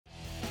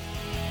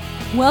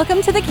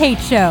Welcome to The Kate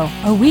Show,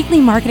 a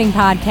weekly marketing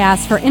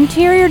podcast for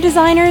interior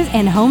designers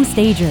and home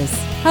stagers.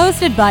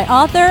 Hosted by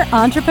author,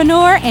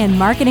 entrepreneur, and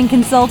marketing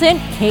consultant,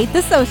 Kate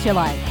the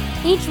Socialite.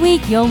 Each week,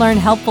 you'll learn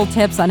helpful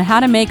tips on how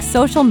to make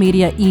social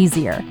media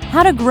easier,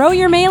 how to grow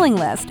your mailing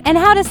list, and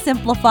how to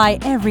simplify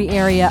every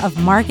area of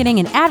marketing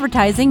and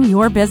advertising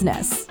your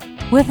business.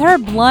 With her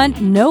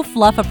blunt,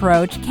 no-fluff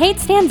approach, Kate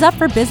stands up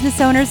for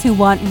business owners who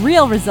want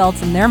real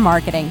results in their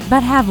marketing,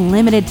 but have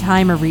limited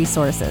time or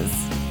resources.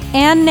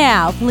 And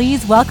now,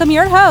 please welcome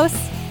your host,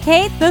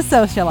 Kate the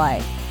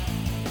Socialite.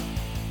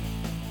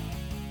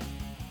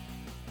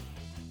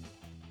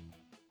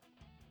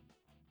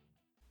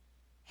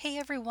 Hey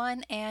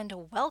everyone,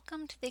 and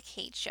welcome to The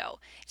Kate Show.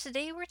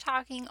 Today we're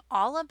talking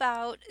all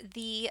about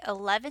the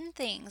 11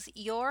 things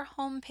your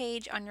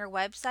homepage on your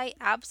website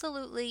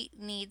absolutely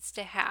needs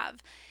to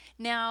have.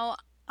 Now,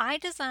 I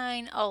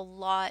design a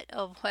lot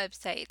of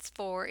websites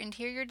for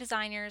interior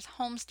designers,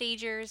 home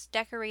stagers,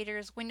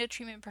 decorators, window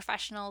treatment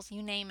professionals,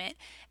 you name it.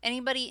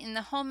 Anybody in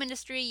the home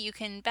industry, you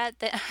can bet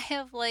that I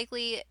have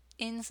likely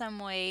in some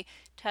way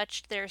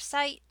touched their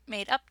site,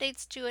 made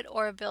updates to it,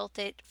 or built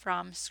it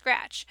from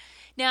scratch.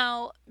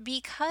 Now,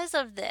 because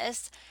of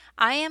this,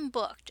 I am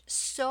booked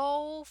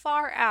so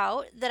far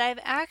out that I've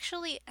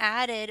actually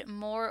added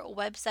more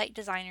website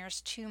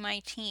designers to my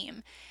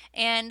team.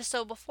 And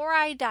so before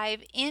I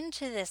dive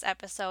into this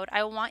episode,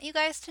 I want you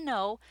guys to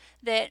know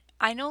that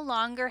I no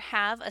longer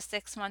have a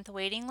 6-month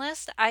waiting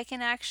list. I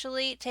can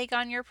actually take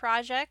on your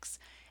projects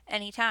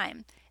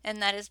anytime. And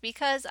that is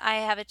because I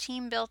have a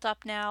team built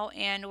up now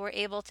and we're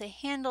able to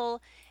handle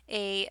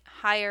a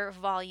higher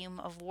volume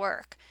of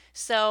work.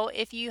 So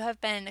if you have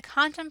been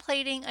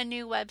contemplating a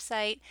new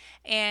website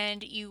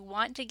and you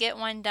want to get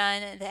one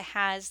done that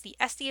has the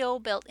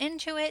SEO built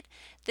into it,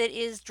 that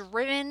is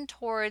driven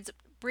towards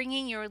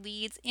bringing your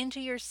leads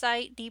into your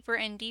site deeper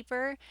and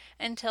deeper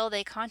until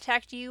they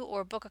contact you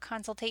or book a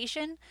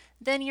consultation,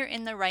 then you're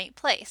in the right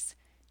place.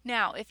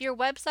 Now, if your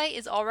website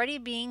is already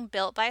being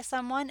built by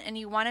someone and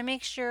you want to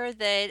make sure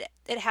that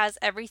it has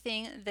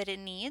everything that it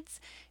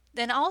needs,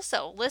 then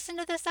also listen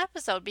to this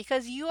episode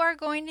because you are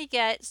going to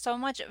get so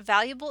much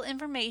valuable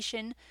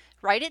information.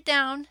 Write it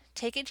down,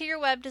 take it to your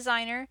web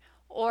designer,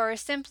 or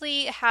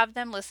simply have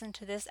them listen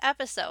to this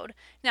episode.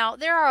 Now,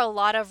 there are a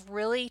lot of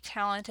really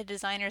talented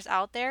designers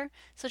out there,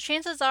 so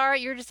chances are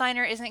your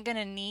designer isn't going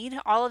to need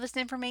all of this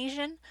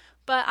information,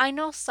 but I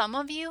know some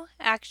of you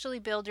actually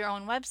build your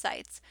own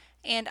websites.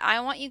 And I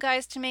want you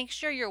guys to make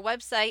sure your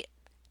website,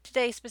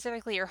 today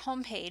specifically your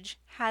homepage,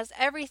 has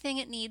everything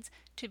it needs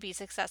to be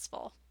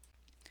successful.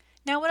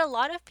 Now, what a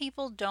lot of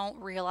people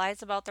don't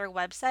realize about their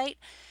website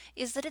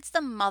is that it's the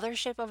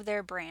mothership of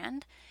their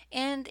brand,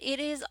 and it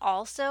is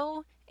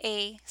also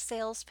a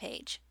sales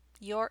page.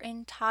 Your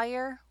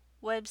entire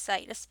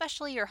website,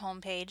 especially your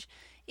homepage,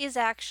 is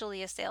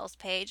actually a sales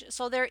page.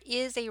 So there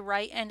is a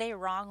right and a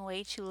wrong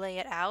way to lay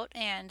it out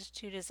and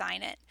to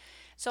design it.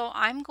 So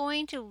I'm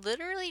going to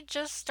literally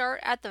just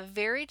start at the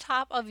very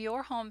top of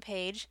your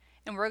homepage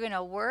and we're going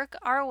to work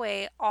our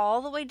way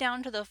all the way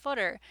down to the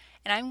footer.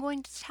 And I'm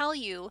going to tell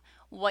you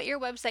what your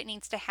website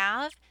needs to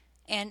have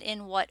and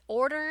in what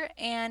order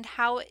and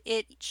how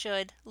it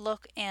should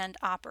look and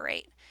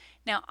operate.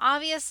 Now,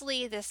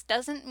 obviously, this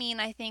doesn't mean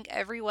I think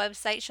every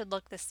website should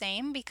look the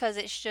same because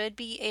it should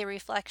be a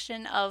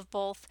reflection of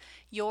both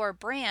your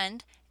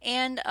brand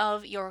and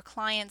of your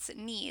client's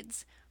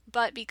needs.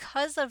 But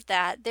because of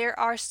that, there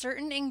are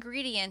certain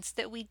ingredients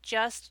that we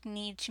just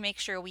need to make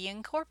sure we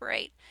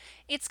incorporate.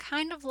 It's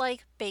kind of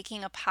like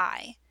baking a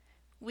pie.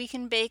 We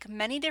can bake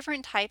many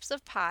different types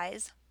of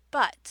pies,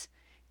 but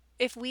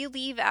if we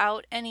leave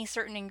out any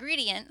certain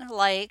ingredient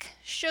like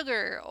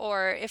sugar,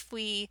 or if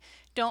we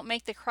don't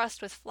make the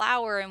crust with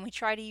flour and we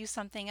try to use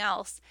something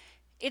else,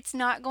 it's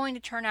not going to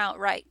turn out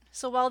right.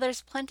 So while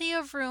there's plenty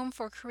of room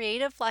for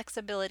creative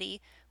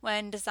flexibility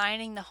when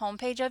designing the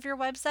homepage of your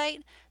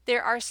website,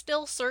 there are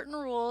still certain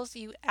rules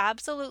you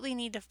absolutely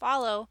need to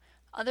follow.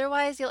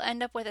 Otherwise, you'll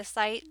end up with a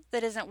site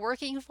that isn't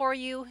working for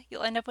you.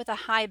 You'll end up with a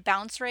high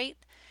bounce rate.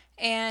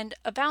 And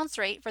a bounce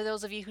rate, for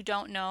those of you who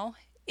don't know,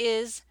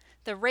 is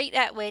the rate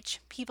at which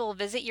people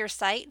visit your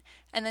site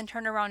and then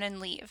turn around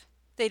and leave.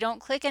 They don't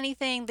click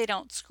anything, they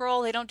don't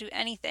scroll, they don't do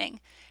anything.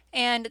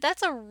 And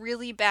that's a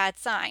really bad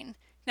sign.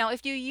 Now,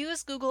 if you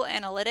use Google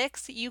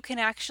Analytics, you can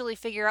actually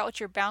figure out what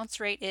your bounce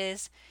rate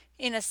is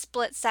in a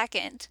split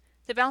second.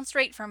 The bounce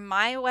rate from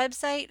my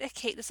website,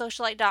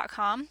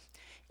 katethesocialite.com,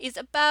 is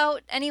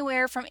about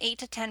anywhere from 8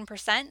 to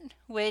 10%,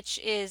 which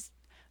is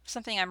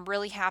something I'm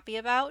really happy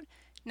about.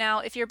 Now,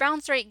 if your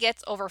bounce rate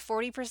gets over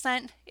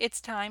 40%,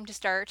 it's time to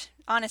start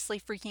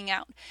honestly freaking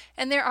out.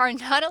 And there are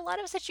not a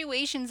lot of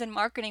situations in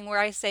marketing where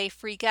I say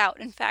freak out.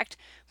 In fact,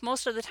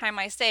 most of the time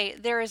I say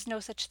there is no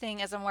such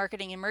thing as a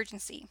marketing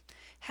emergency.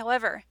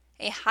 However,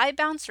 a high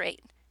bounce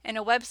rate and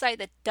a website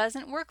that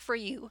doesn't work for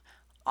you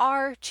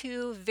are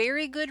two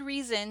very good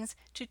reasons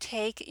to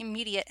take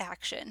immediate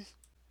action.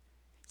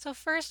 So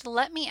first,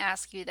 let me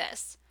ask you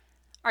this.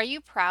 Are you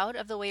proud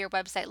of the way your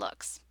website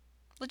looks?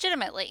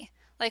 Legitimately.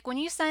 Like when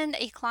you send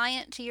a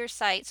client to your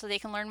site so they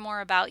can learn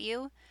more about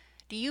you,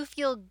 Do you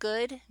feel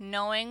good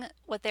knowing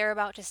what they're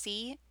about to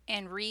see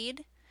and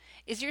read?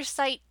 Is your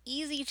site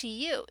easy to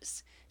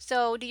use?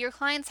 So, do your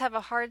clients have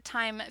a hard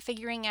time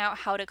figuring out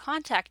how to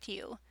contact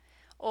you?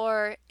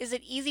 Or is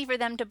it easy for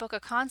them to book a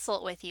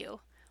consult with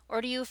you?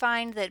 Or do you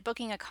find that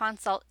booking a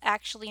consult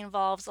actually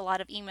involves a lot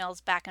of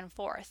emails back and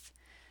forth?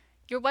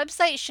 Your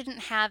website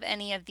shouldn't have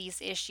any of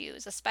these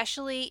issues,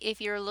 especially if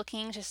you're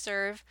looking to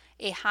serve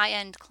a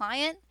high-end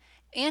client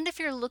and if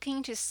you're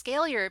looking to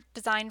scale your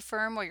design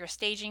firm or your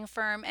staging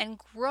firm and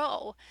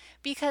grow.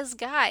 Because,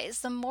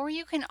 guys, the more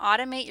you can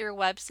automate your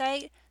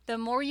website, the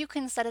more you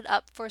can set it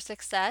up for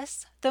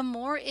success, the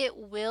more it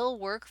will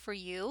work for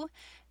you.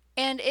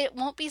 And it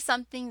won't be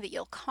something that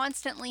you'll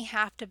constantly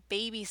have to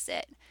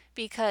babysit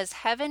because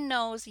heaven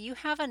knows you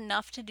have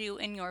enough to do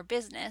in your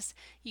business.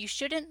 You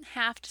shouldn't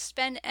have to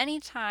spend any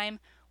time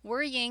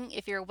worrying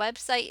if your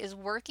website is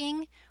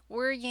working,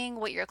 worrying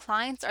what your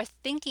clients are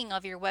thinking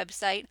of your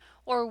website,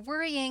 or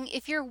worrying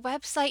if your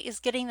website is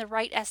getting the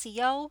right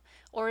SEO,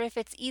 or if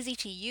it's easy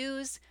to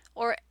use,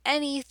 or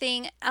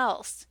anything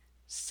else.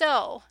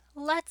 So,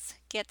 let's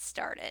get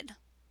started.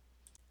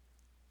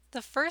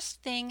 The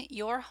first thing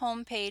your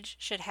homepage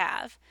should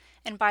have,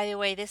 and by the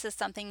way, this is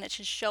something that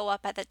should show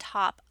up at the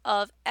top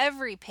of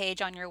every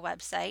page on your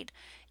website,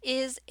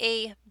 is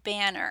a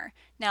banner.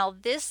 Now,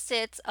 this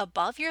sits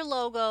above your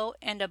logo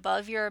and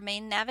above your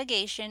main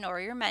navigation or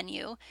your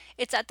menu.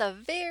 It's at the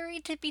very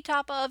tippy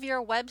top of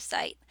your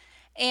website,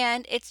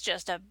 and it's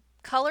just a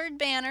colored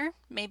banner.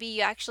 Maybe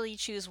you actually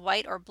choose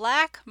white or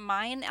black.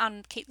 Mine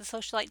on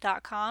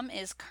katethesocialite.com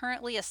is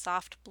currently a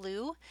soft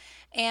blue,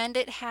 and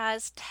it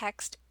has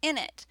text in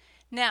it.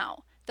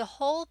 Now, the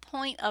whole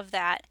point of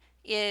that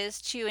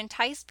is to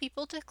entice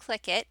people to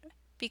click it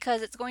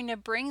because it's going to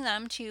bring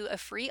them to a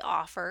free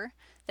offer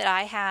that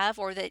I have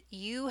or that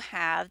you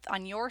have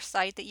on your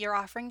site that you're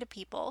offering to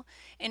people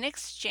in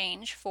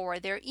exchange for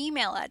their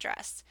email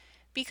address.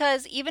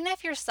 Because even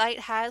if your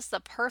site has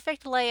the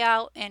perfect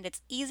layout and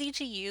it's easy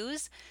to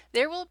use,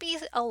 there will be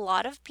a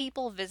lot of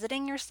people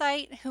visiting your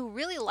site who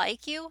really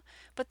like you,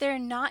 but they're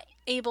not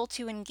able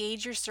to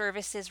engage your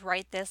services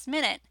right this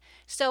minute.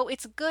 So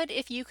it's good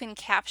if you can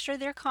capture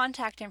their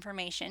contact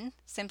information,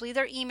 simply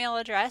their email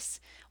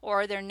address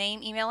or their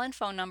name, email, and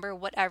phone number,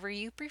 whatever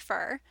you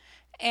prefer.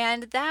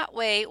 And that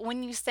way,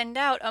 when you send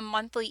out a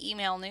monthly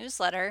email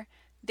newsletter,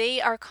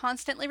 they are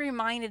constantly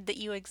reminded that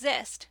you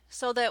exist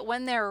so that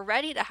when they're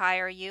ready to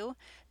hire you,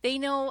 they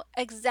know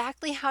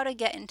exactly how to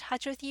get in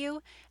touch with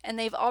you and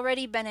they've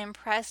already been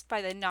impressed by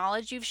the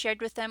knowledge you've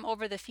shared with them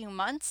over the few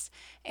months,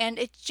 and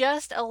it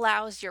just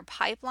allows your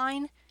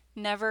pipeline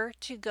never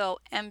to go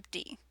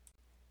empty.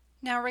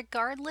 Now,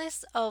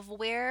 regardless of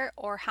where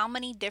or how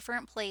many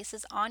different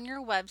places on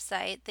your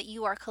website that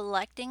you are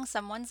collecting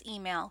someone's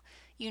email,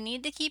 you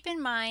need to keep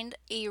in mind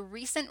a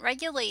recent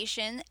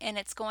regulation, and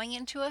it's going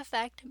into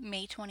effect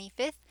May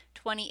 25th,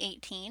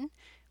 2018,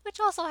 which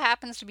also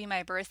happens to be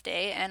my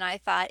birthday, and I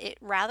thought it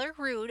rather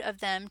rude of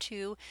them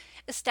to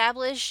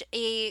establish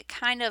a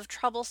kind of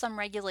troublesome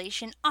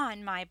regulation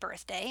on my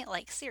birthday,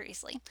 like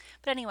seriously.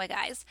 But anyway,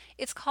 guys,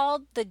 it's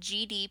called the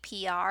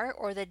GDPR,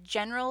 or the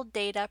General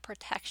Data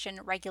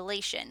Protection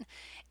Regulation,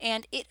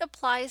 and it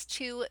applies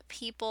to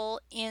people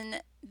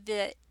in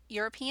the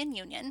European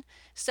Union.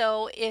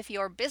 So if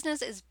your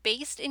business is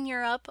based in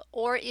Europe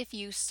or if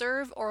you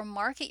serve or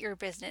market your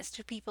business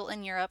to people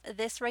in Europe,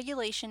 this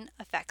regulation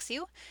affects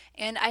you,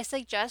 and I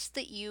suggest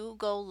that you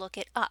go look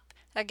it up.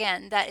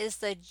 Again, that is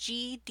the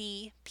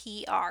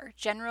GDPR,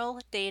 General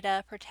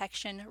Data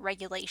Protection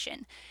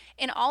Regulation.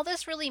 And all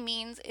this really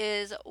means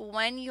is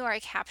when you are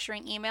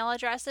capturing email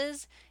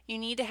addresses, you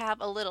need to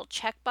have a little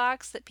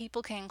checkbox that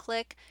people can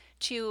click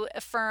to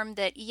affirm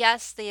that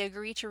yes, they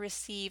agree to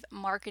receive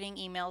marketing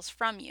emails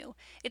from you.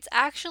 It's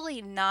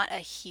actually not a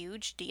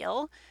huge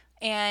deal.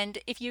 And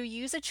if you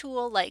use a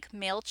tool like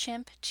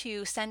MailChimp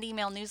to send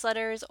email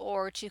newsletters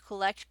or to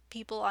collect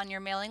people on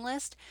your mailing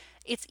list,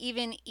 it's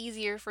even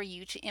easier for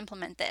you to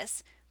implement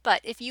this.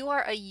 But if you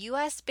are a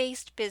US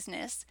based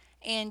business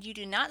and you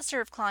do not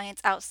serve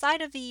clients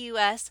outside of the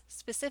US,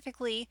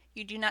 specifically,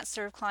 you do not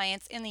serve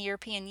clients in the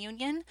European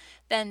Union,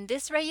 then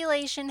this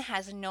regulation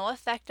has no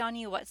effect on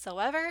you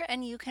whatsoever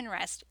and you can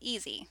rest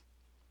easy.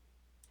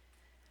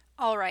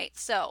 All right,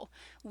 so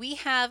we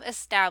have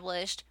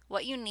established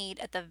what you need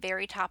at the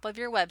very top of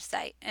your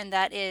website, and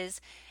that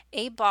is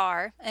a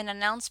bar, an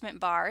announcement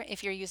bar.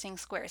 If you're using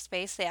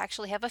Squarespace, they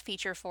actually have a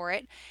feature for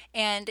it,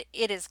 and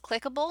it is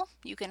clickable.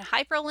 You can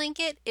hyperlink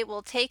it. It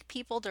will take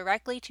people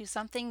directly to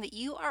something that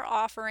you are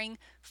offering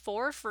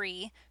for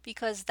free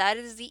because that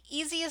is the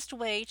easiest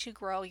way to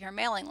grow your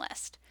mailing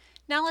list.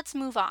 Now let's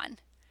move on.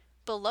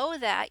 Below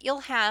that,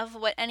 you'll have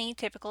what any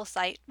typical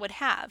site would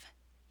have: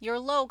 your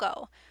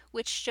logo,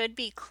 which should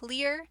be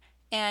clear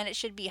and it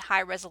should be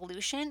high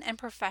resolution and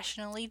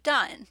professionally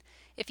done.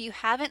 If you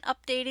haven't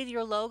updated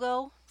your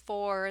logo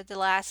for the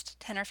last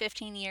 10 or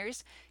 15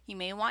 years, you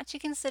may want to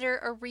consider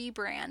a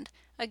rebrand.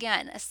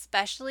 Again,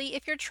 especially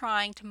if you're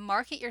trying to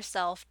market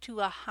yourself to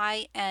a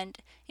high-end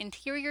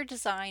interior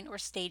design or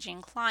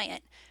staging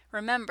client.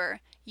 Remember,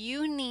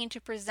 you need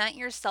to present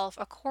yourself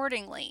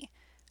accordingly.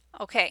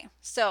 Okay,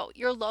 so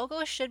your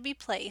logo should be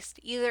placed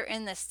either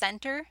in the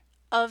center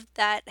of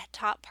that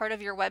top part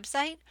of your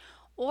website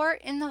or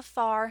in the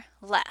far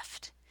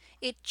left.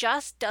 It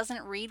just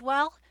doesn't read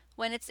well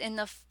when it's in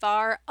the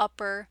far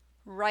upper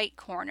right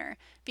corner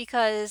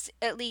because,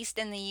 at least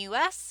in the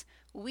US,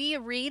 we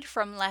read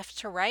from left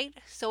to right,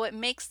 so it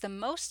makes the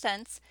most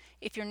sense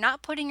if you're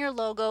not putting your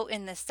logo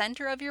in the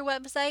center of your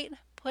website,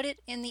 put it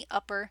in the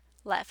upper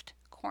left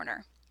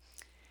corner.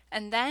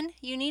 And then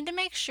you need to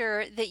make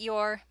sure that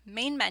your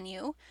main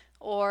menu,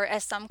 or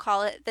as some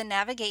call it, the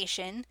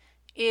navigation,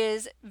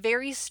 is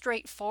very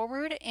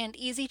straightforward and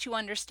easy to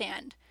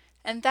understand.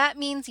 And that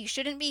means you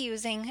shouldn't be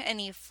using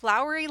any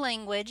flowery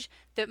language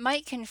that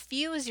might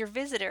confuse your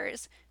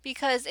visitors,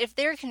 because if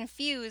they're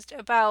confused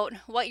about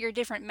what your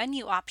different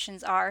menu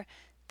options are,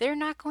 they're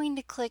not going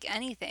to click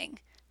anything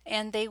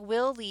and they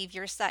will leave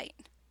your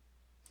site.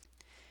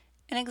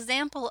 An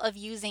example of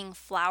using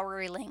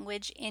flowery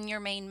language in your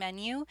main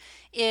menu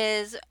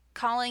is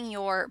calling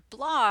your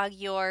blog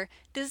your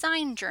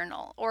design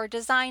journal or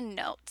design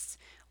notes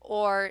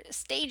or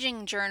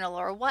staging journal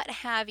or what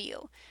have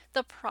you.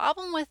 The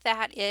problem with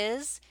that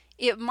is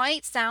it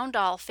might sound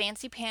all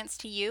fancy pants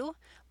to you,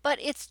 but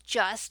it's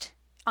just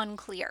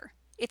unclear.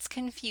 It's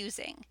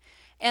confusing.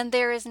 And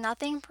there is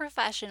nothing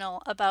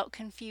professional about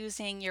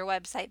confusing your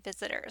website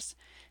visitors.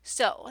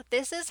 So,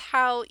 this is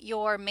how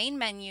your main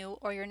menu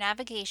or your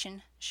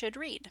navigation should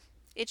read.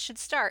 It should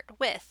start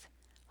with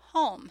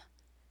Home,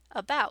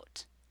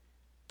 About,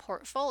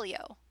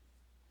 Portfolio,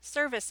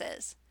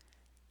 Services,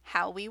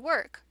 How We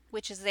Work,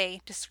 which is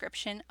a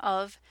description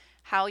of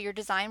how your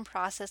design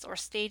process or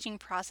staging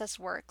process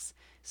works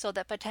so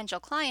that potential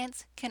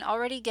clients can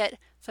already get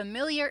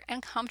familiar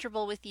and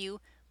comfortable with you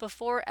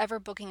before ever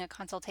booking a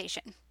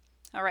consultation.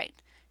 All right,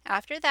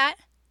 after that,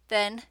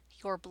 then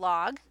your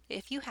blog,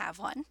 if you have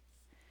one.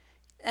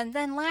 And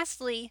then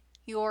lastly,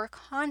 your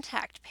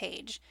contact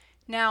page.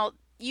 Now,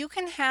 you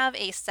can have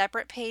a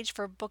separate page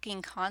for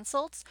booking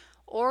consults,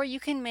 or you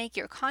can make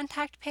your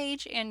contact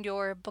page and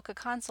your book a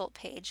consult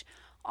page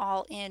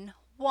all in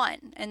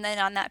one. And then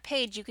on that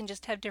page, you can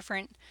just have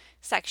different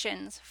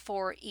sections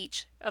for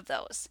each of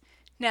those.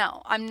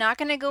 Now, I'm not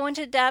going to go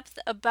into depth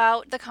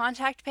about the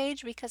contact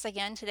page because,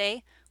 again,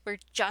 today we're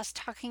just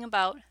talking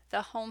about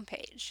the home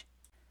page.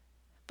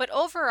 But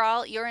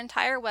overall, your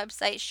entire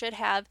website should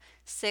have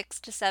 6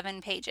 to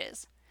 7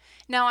 pages.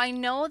 Now, I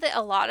know that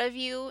a lot of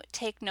you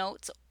take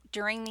notes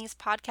during these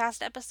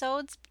podcast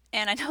episodes,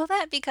 and I know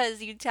that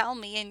because you tell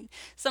me, and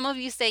some of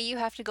you say you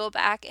have to go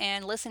back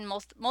and listen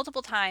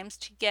multiple times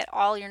to get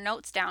all your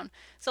notes down.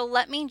 So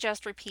let me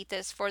just repeat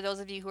this for those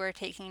of you who are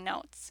taking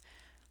notes.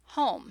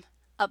 Home,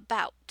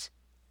 About,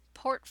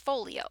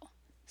 Portfolio,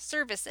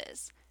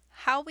 Services,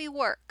 How We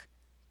Work,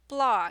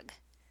 Blog,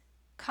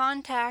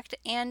 Contact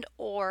and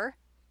or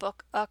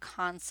book a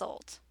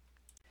consult.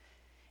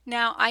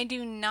 Now, I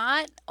do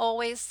not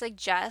always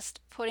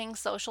suggest putting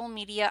social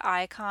media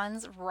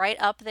icons right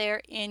up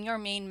there in your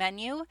main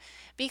menu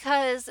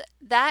because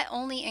that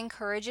only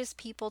encourages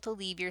people to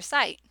leave your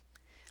site.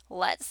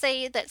 Let's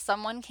say that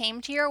someone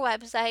came to your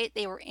website,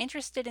 they were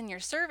interested in your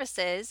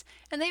services,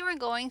 and they were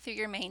going through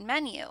your main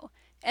menu,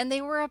 and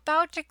they were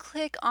about to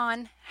click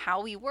on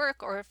How We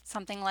Work or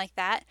something like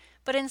that,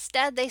 but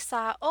instead they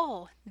saw,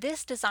 oh,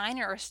 this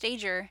designer or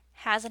stager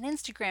has an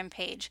Instagram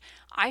page.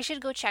 I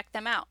should go check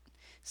them out.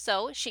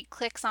 So she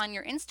clicks on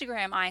your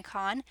Instagram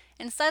icon,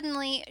 and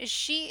suddenly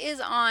she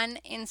is on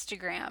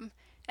Instagram.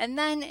 And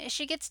then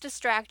she gets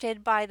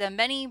distracted by the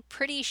many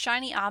pretty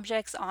shiny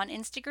objects on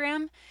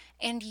Instagram,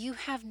 and you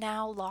have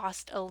now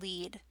lost a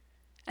lead.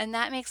 And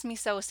that makes me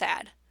so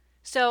sad.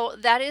 So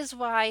that is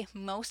why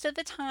most of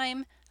the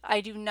time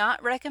I do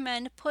not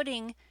recommend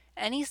putting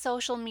any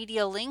social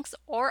media links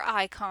or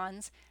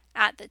icons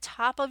at the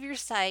top of your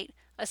site,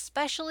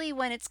 especially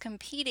when it's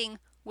competing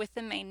with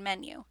the main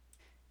menu.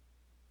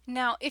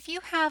 Now, if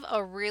you have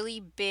a really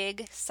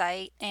big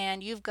site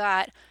and you've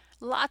got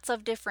lots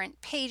of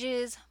different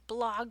pages,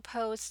 blog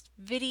posts,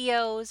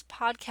 videos,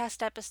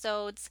 podcast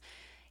episodes,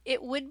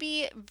 it would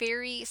be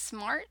very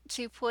smart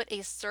to put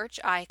a search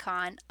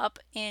icon up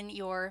in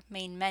your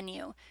main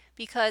menu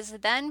because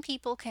then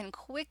people can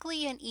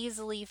quickly and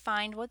easily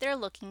find what they're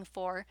looking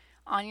for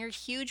on your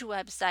huge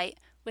website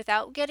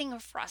without getting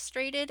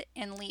frustrated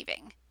and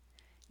leaving.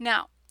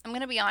 Now, I'm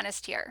going to be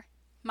honest here.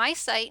 My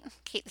site,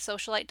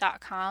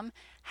 katethesocialite.com,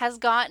 has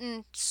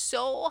gotten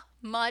so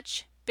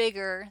much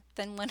bigger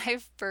than when I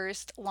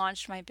first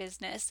launched my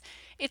business.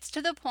 It's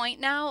to the point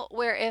now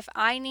where if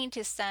I need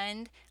to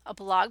send a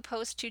blog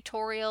post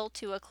tutorial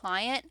to a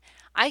client,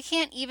 I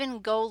can't even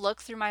go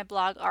look through my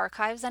blog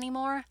archives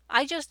anymore.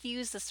 I just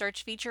use the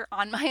search feature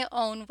on my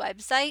own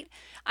website.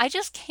 I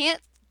just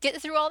can't get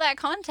through all that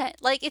content.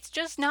 Like, it's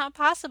just not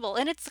possible.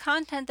 And it's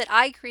content that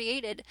I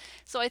created.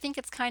 So I think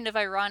it's kind of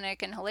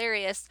ironic and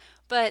hilarious,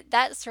 but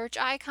that search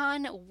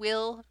icon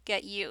will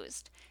get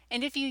used.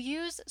 And if you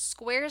use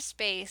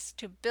Squarespace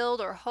to build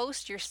or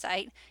host your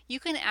site, you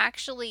can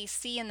actually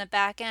see in the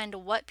back end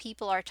what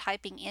people are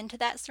typing into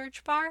that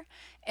search bar,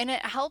 and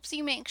it helps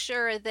you make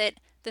sure that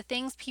the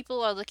things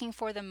people are looking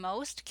for the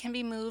most can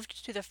be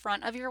moved to the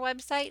front of your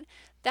website.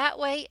 That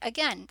way,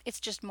 again, it's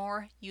just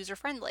more user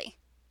friendly.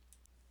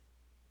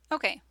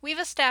 Okay, we've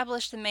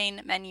established the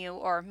main menu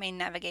or main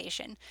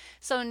navigation.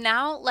 So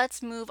now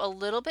let's move a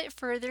little bit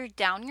further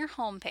down your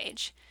home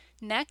page.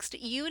 Next,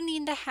 you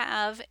need to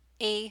have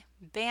a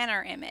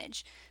banner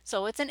image.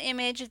 So it's an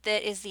image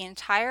that is the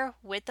entire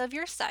width of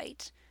your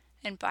site.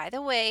 And by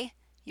the way,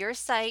 your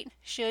site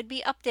should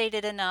be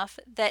updated enough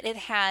that it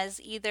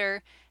has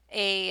either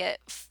a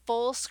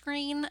full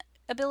screen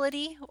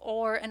ability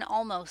or an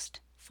almost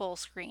full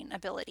screen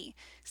ability.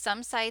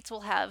 Some sites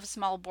will have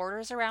small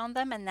borders around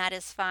them, and that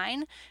is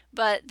fine,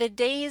 but the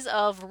days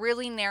of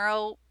really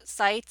narrow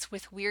sites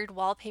with weird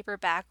wallpaper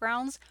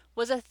backgrounds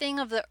was a thing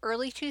of the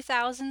early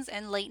 2000s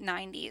and late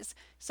 90s.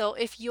 So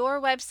if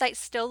your website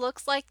still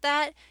looks like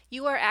that,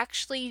 you are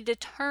actually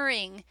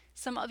deterring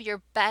some of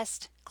your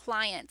best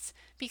clients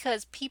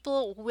because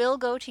people will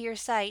go to your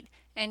site,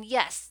 and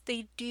yes,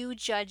 they do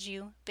judge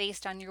you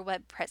based on your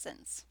web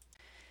presence.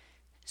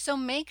 So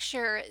make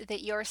sure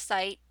that your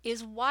site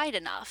is wide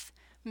enough.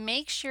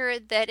 Make sure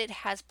that it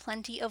has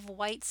plenty of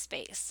white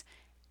space.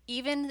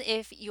 Even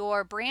if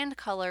your brand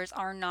colors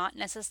are not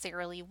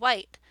necessarily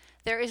white,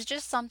 there is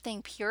just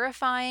something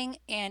purifying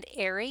and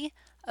airy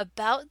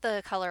about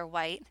the color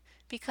white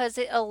because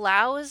it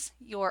allows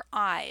your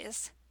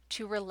eyes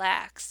to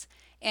relax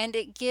and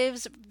it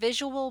gives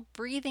visual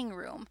breathing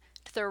room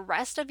to the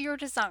rest of your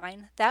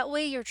design. That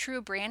way, your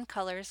true brand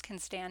colors can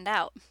stand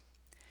out.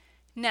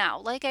 Now,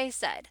 like I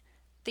said,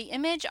 the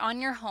image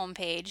on your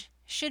homepage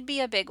should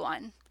be a big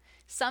one.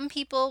 Some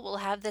people will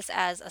have this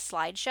as a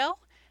slideshow,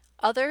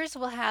 others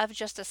will have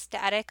just a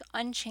static,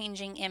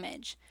 unchanging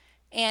image.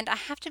 And I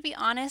have to be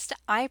honest,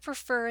 I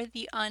prefer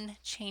the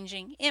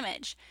unchanging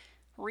image.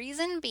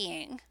 Reason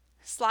being,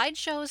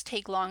 slideshows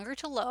take longer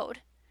to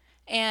load,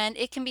 and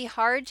it can be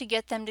hard to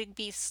get them to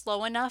be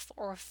slow enough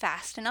or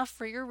fast enough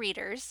for your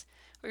readers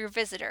or your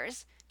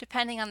visitors,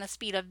 depending on the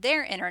speed of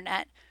their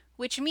internet,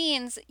 which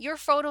means your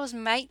photos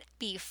might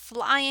be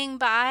flying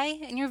by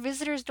and your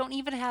visitors don't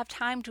even have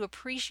time to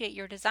appreciate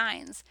your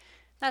designs.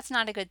 That's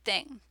not a good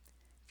thing.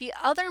 The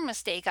other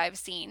mistake I've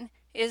seen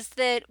is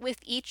that with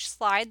each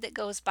slide that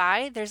goes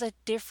by, there's a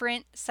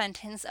different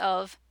sentence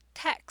of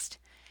text.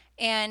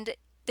 And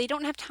they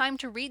don't have time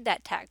to read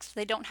that text.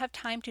 They don't have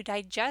time to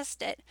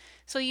digest it.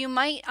 So you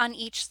might on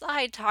each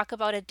slide talk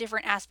about a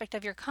different aspect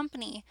of your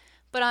company,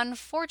 but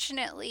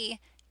unfortunately,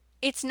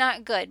 it's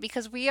not good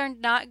because we are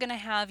not going to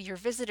have your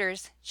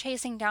visitors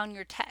chasing down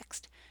your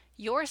text.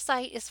 Your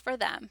site is for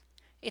them.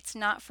 It's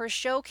not for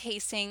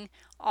showcasing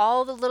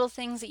all the little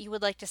things that you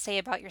would like to say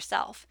about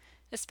yourself,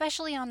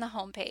 especially on the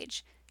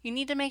homepage. You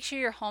need to make sure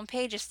your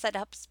homepage is set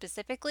up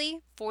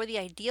specifically for the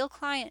ideal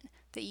client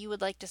that you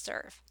would like to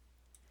serve.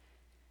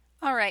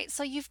 All right,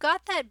 so you've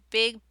got that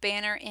big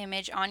banner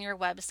image on your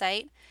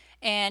website,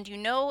 and you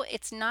know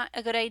it's not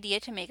a good idea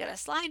to make it a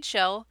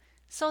slideshow,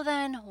 so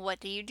then what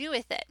do you do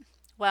with it?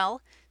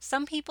 Well,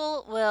 some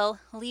people will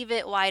leave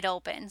it wide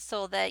open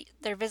so that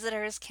their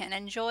visitors can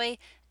enjoy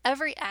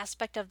every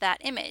aspect of that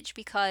image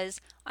because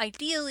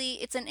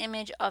ideally it's an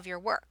image of your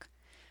work.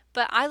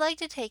 But I like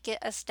to take it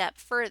a step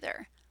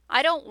further.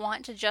 I don't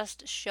want to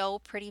just show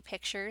pretty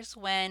pictures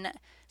when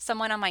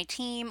someone on my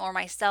team or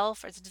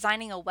myself is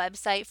designing a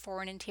website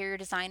for an interior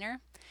designer.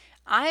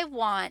 I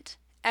want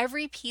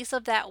every piece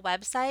of that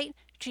website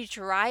to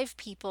drive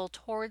people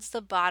towards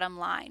the bottom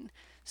line.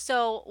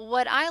 So,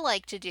 what I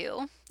like to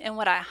do, and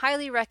what I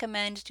highly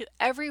recommend to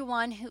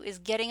everyone who is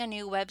getting a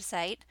new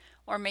website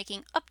or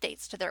making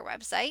updates to their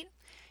website,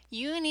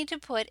 you need to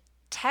put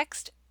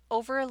text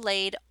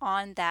overlaid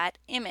on that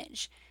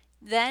image.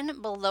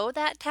 Then, below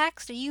that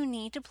text, you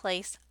need to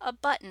place a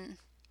button.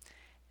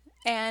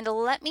 And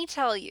let me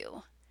tell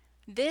you,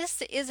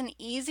 this is an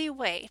easy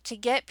way to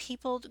get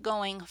people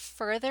going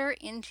further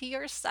into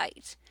your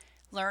site,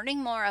 learning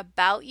more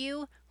about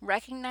you,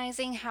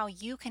 recognizing how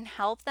you can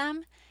help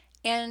them,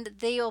 and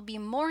they will be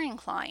more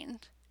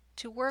inclined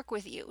to work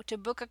with you, to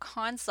book a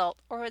consult,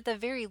 or at the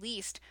very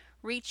least,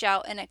 reach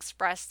out and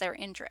express their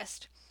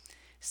interest.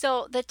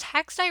 So, the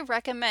text I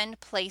recommend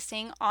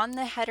placing on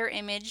the header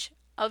image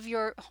of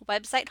your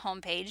website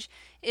homepage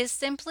is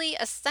simply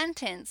a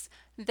sentence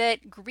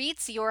that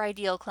greets your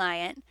ideal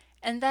client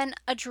and then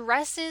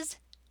addresses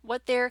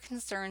what their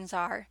concerns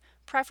are,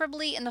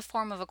 preferably in the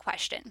form of a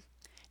question.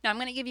 Now, I'm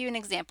going to give you an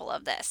example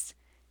of this.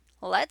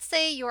 Let's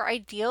say your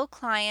ideal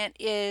client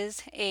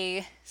is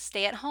a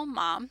stay-at-home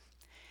mom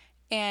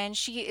and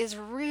she is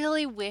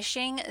really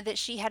wishing that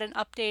she had an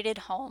updated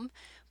home,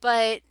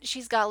 but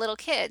she's got little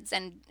kids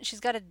and she's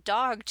got a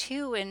dog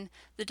too, and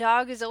the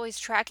dog is always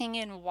tracking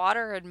in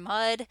water and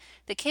mud.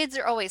 The kids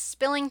are always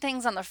spilling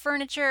things on the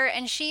furniture,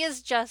 and she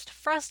is just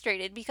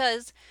frustrated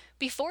because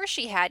before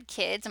she had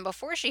kids and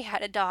before she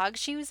had a dog,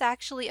 she was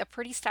actually a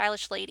pretty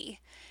stylish lady.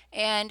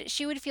 And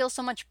she would feel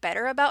so much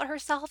better about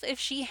herself if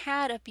she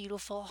had a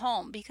beautiful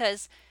home,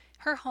 because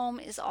her home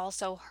is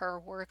also her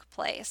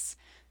workplace.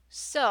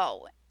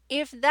 So,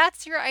 if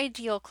that's your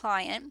ideal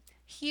client,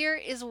 here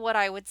is what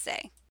I would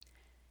say.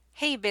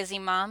 Hey, busy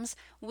moms,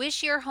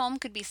 wish your home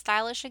could be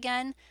stylish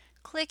again?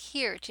 Click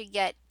here to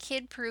get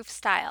kid proof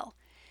style.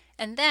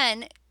 And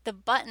then the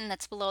button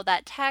that's below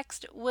that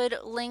text would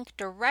link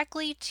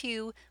directly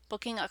to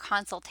booking a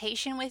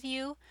consultation with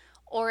you,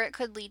 or it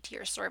could lead to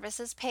your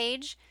services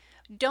page.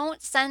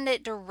 Don't send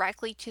it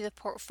directly to the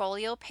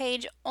portfolio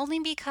page, only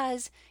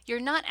because you're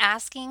not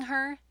asking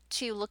her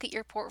to look at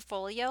your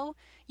portfolio.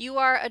 You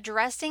are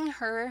addressing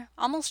her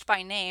almost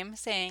by name,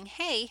 saying,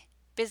 "Hey,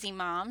 busy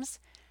moms."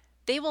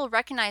 They will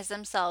recognize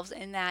themselves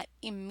in that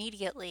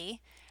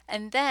immediately.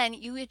 And then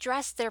you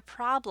address their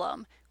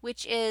problem,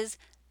 which is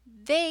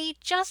they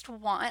just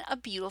want a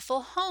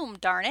beautiful home,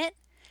 darn it.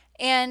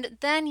 And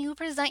then you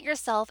present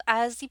yourself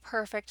as the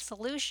perfect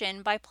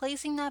solution by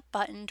placing that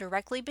button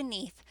directly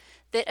beneath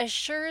that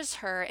assures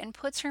her and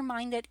puts her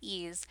mind at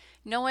ease,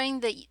 knowing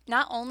that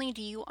not only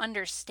do you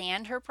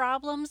understand her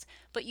problems,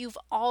 but you've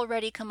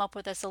already come up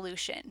with a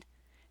solution.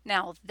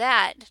 Now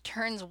that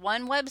turns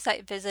one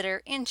website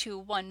visitor into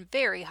one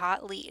very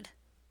hot lead.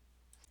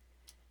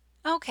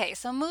 Okay,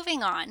 so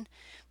moving on.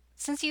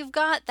 Since you've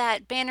got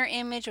that banner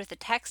image with the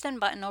text and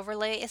button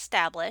overlay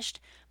established,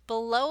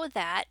 below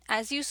that,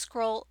 as you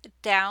scroll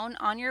down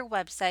on your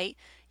website,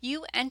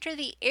 you enter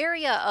the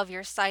area of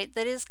your site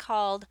that is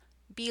called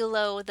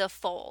Below the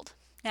Fold.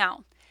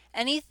 Now,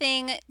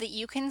 anything that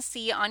you can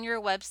see on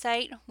your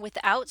website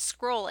without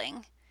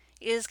scrolling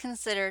is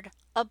considered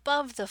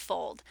above the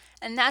fold,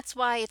 and that's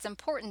why it's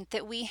important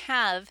that we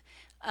have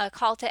a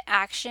call to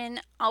action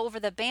over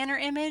the banner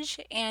image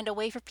and a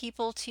way for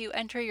people to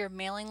enter your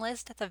mailing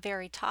list at the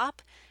very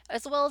top,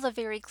 as well as a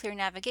very clear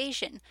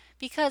navigation,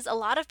 because a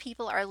lot of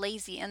people are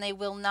lazy and they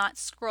will not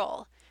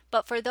scroll.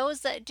 But for those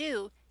that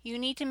do, you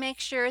need to make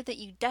sure that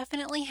you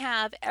definitely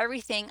have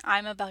everything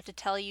I'm about to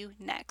tell you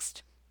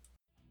next.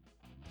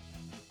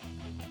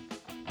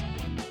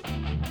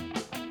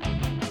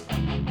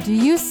 Do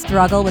you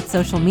struggle with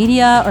social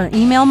media or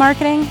email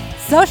marketing?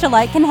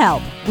 Socialite can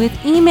help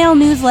with email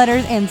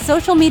newsletters and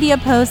social media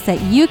posts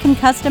that you can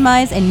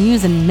customize and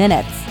use in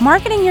minutes.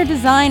 Marketing your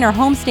design or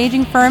home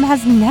staging firm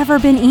has never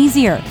been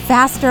easier,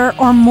 faster,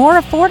 or more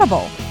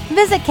affordable.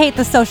 Visit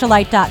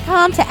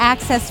katethesocialite.com to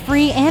access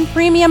free and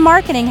premium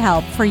marketing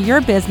help for your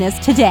business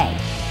today.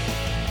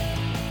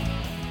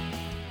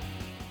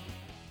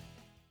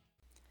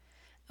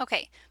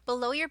 Okay,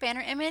 below your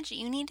banner image,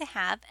 you need to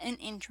have an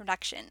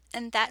introduction,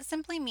 and that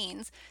simply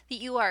means that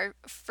you are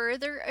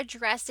further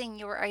addressing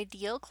your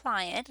ideal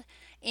client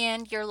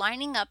and you're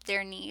lining up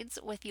their needs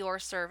with your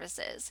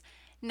services.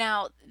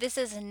 Now, this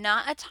is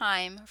not a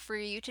time for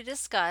you to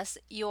discuss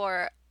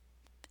your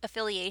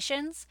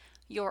affiliations,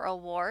 your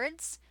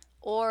awards,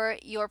 or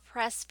your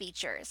press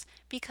features,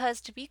 because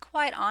to be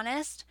quite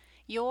honest,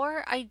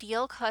 your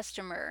ideal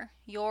customer,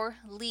 your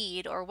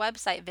lead or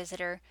website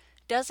visitor,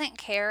 doesn't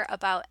care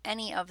about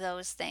any of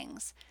those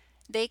things.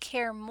 They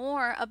care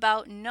more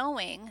about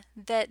knowing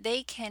that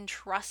they can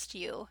trust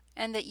you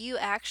and that you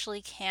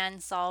actually can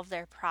solve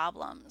their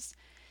problems.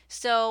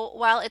 So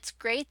while it's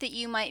great that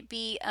you might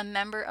be a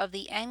member of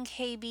the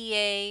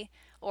NKBA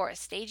or a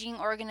staging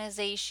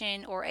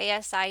organization or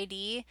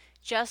ASID,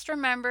 just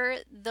remember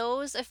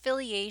those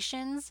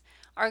affiliations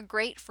are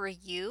great for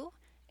you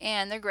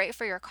and they're great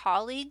for your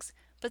colleagues,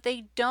 but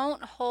they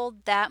don't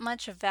hold that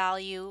much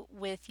value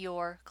with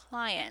your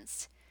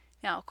clients.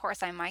 Now, of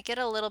course, I might get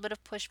a little bit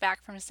of pushback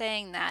from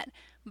saying that,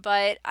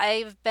 but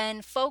I've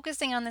been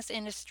focusing on this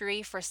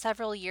industry for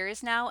several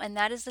years now, and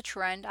that is the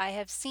trend I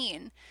have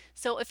seen.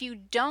 So if you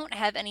don't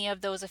have any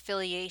of those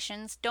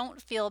affiliations,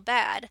 don't feel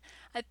bad.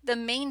 The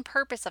main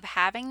purpose of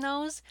having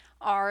those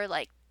are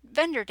like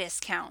vendor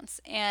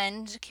discounts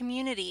and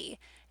community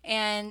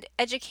and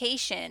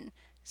education.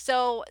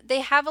 So they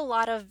have a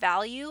lot of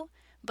value,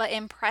 but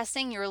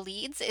impressing your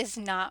leads is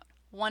not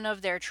one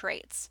of their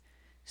traits.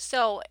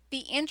 So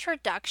the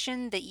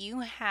introduction that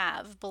you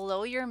have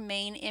below your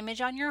main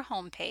image on your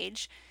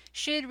homepage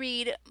should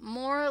read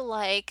more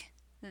like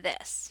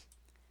this.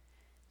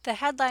 The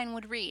headline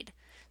would read,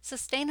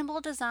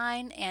 Sustainable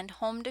Design and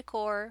Home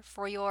Decor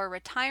for Your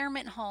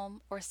Retirement Home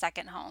or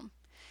Second Home.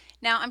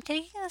 Now, I'm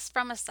taking this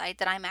from a site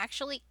that I'm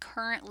actually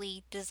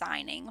currently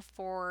designing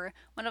for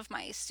one of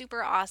my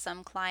super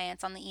awesome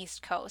clients on the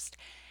East Coast.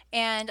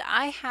 And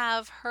I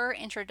have her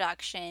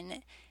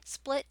introduction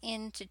split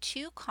into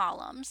two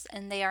columns,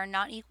 and they are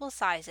not equal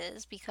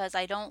sizes because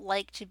I don't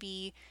like to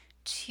be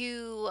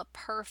too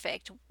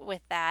perfect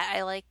with that.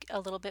 I like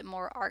a little bit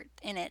more art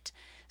in it.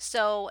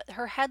 So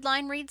her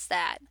headline reads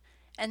that.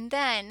 And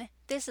then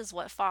this is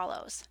what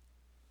follows.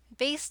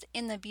 Based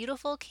in the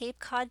beautiful Cape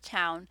Cod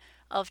town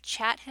of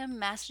Chatham,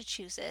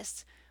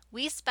 Massachusetts.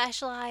 We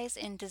specialize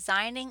in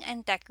designing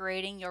and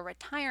decorating your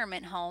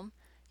retirement home,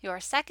 your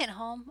second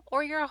home,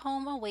 or your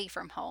home away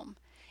from home.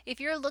 If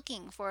you're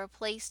looking for a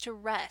place to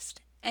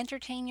rest,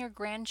 entertain your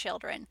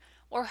grandchildren,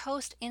 or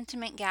host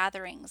intimate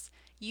gatherings,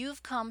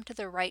 you've come to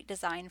the right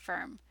design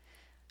firm.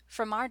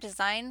 From our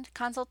design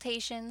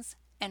consultations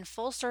and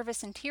full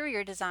service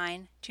interior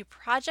design to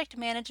project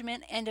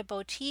management and a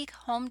boutique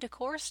home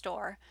decor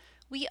store,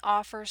 we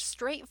offer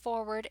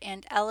straightforward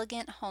and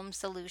elegant home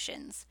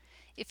solutions.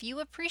 If you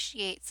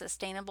appreciate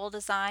sustainable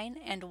design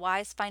and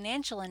wise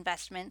financial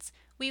investments,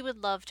 we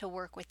would love to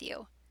work with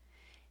you.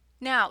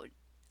 Now,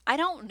 I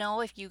don't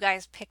know if you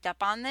guys picked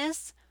up on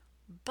this,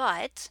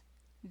 but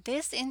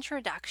this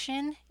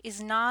introduction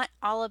is not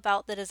all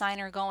about the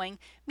designer going,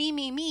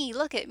 me,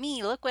 look at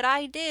me, look what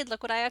I did,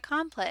 look what I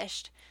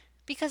accomplished,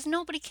 because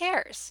nobody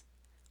cares.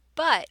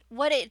 But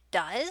what it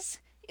does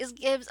is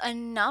gives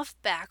enough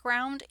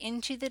background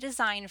into the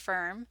design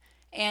firm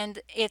and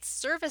its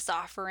service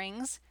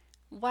offerings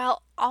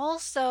while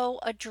also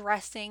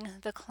addressing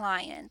the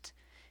client.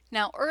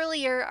 Now,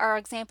 earlier, our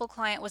example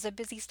client was a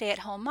busy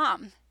stay-at-home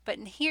mom, but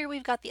here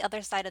we've got the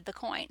other side of the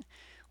coin.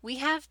 We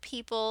have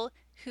people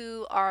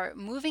who are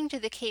moving to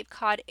the Cape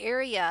Cod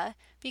area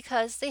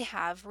because they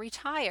have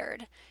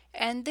retired.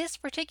 And this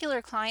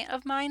particular client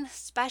of mine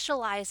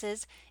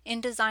specializes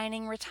in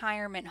designing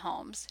retirement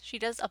homes. She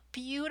does a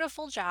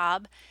beautiful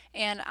job,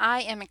 and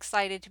I am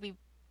excited to be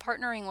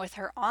partnering with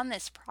her on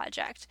this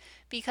project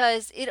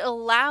because it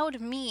allowed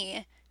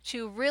me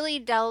to really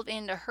delve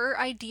into her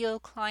ideal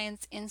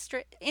client's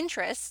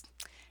interests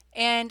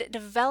and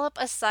develop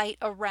a site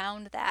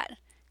around that.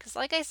 Because,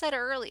 like I said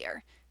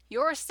earlier,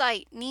 your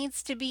site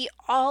needs to be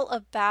all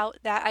about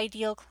that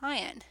ideal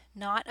client,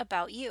 not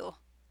about you.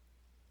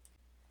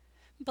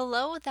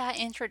 Below that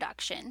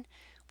introduction,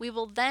 we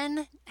will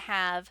then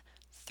have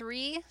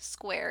 3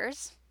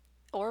 squares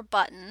or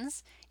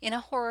buttons in a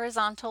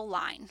horizontal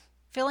line,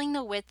 filling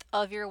the width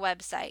of your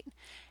website.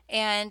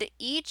 And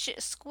each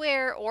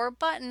square or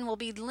button will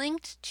be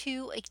linked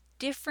to a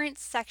different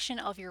section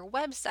of your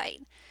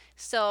website.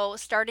 So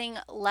starting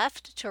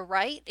left to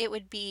right, it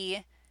would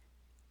be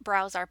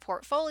browse our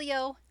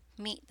portfolio,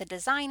 meet the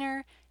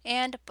designer,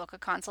 and book a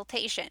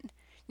consultation.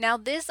 Now,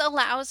 this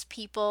allows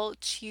people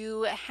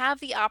to have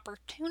the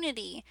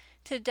opportunity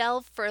to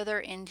delve further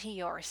into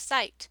your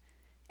site.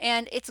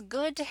 And it's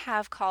good to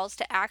have calls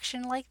to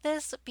action like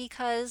this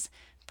because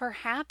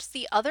perhaps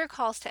the other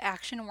calls to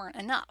action weren't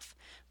enough.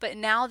 But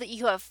now that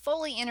you have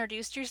fully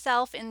introduced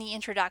yourself in the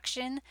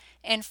introduction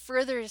and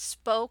further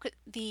spoke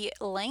the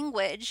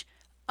language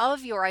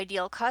of your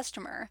ideal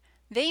customer,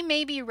 they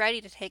may be ready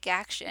to take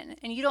action,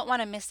 and you don't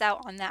want to miss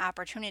out on that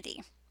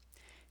opportunity.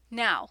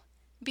 Now,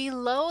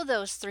 below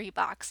those 3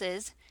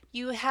 boxes,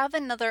 you have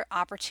another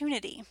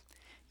opportunity.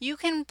 You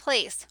can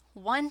place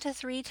 1 to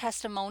 3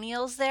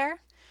 testimonials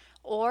there,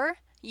 or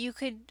you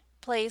could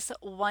place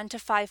 1 to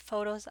 5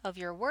 photos of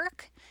your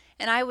work.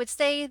 And I would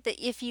say that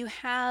if you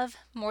have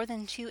more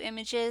than 2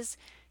 images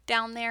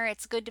down there,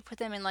 it's good to put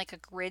them in like a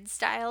grid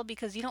style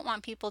because you don't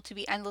want people to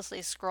be endlessly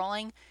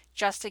scrolling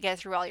just to get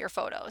through all your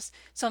photos.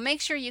 So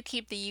make sure you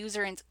keep the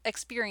user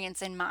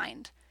experience in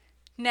mind.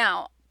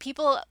 Now,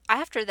 people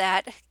after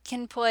that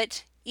can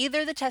put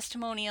either the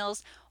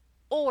testimonials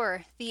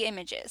or the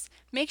images.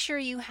 Make sure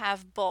you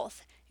have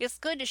both. It's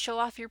good to show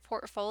off your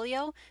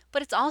portfolio,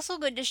 but it's also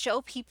good to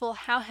show people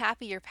how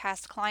happy your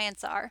past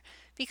clients are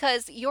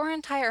because your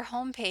entire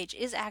homepage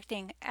is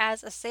acting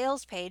as a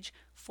sales page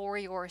for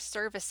your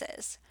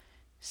services.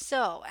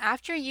 So,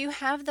 after you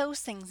have those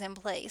things in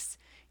place,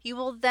 you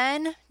will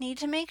then need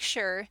to make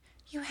sure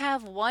you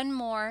have one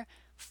more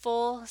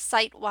full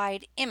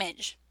site-wide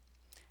image.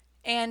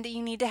 And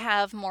you need to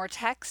have more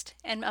text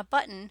and a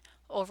button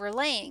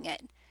overlaying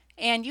it.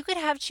 And you could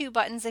have 2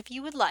 buttons if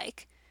you would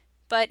like,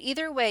 but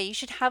either way, you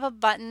should have a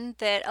button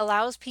that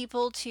allows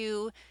people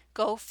to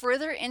go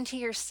further into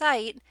your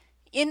site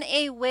in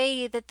a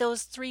way that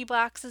those 3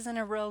 boxes in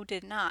a row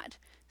did not.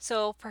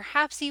 So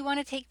perhaps you want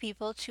to take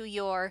people to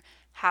your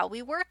How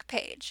We Work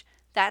page.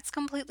 That's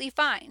completely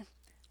fine.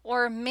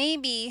 Or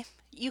maybe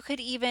you could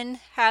even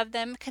have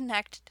them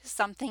connect to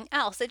something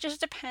else. It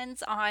just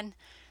depends on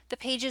the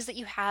pages that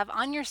you have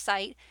on your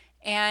site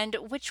and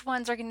which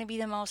ones are going to be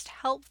the most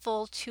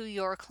helpful to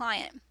your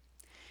client.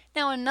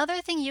 Now,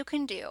 another thing you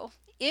can do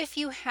if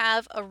you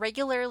have a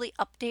regularly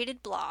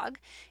updated blog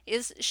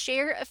is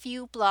share a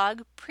few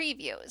blog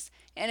previews.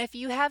 And if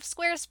you have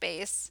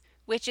Squarespace,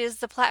 which is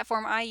the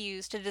platform I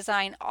use to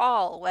design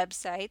all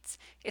websites,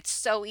 it's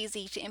so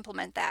easy to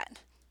implement that.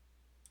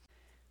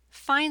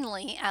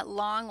 Finally, at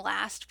long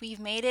last, we've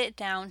made it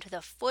down to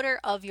the footer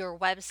of your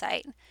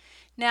website.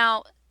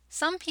 Now,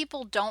 some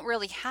people don't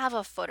really have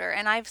a footer,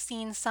 and I've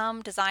seen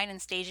some design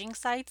and staging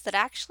sites that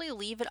actually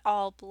leave it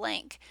all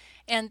blank.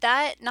 And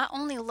that not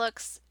only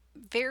looks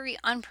very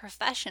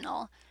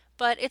unprofessional,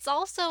 but it's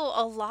also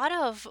a lot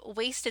of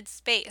wasted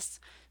space.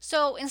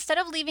 So instead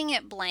of leaving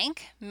it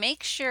blank,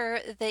 make sure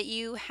that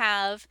you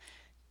have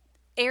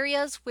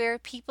areas where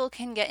people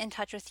can get in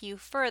touch with you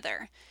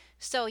further.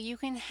 So you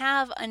can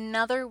have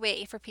another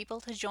way for people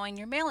to join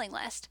your mailing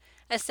list,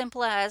 as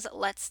simple as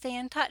let's stay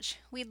in touch.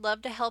 We'd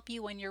love to help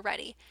you when you're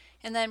ready,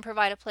 and then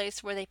provide a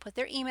place where they put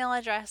their email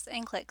address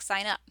and click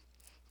sign up.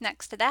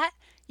 Next to that,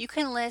 you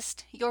can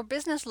list your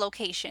business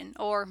location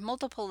or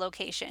multiple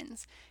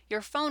locations,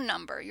 your phone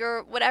number,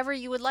 your whatever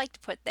you would like to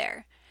put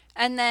there.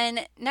 And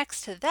then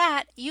next to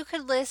that, you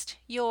could list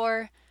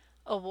your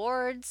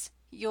awards,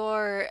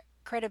 your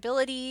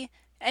credibility,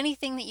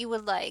 anything that you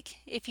would like.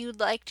 If you'd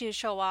like to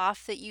show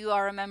off that you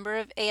are a member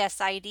of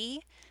ASID,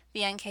 the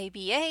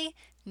NKBA,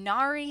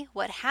 NARI,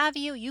 what have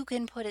you, you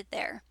can put it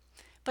there.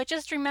 But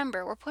just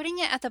remember, we're putting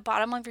it at the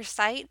bottom of your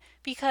site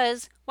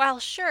because while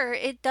sure,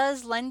 it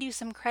does lend you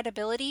some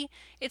credibility,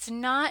 it's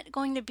not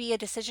going to be a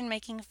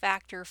decision-making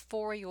factor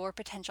for your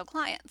potential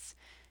clients.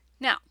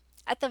 Now,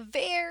 at the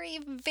very,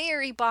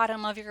 very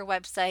bottom of your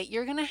website,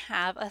 you're going to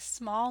have a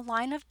small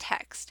line of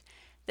text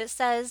that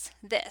says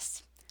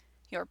this: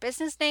 your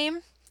business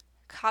name,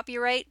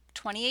 copyright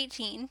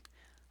 2018,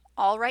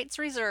 all rights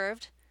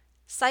reserved,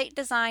 site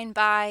designed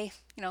by,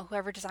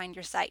 whoever designed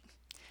your site.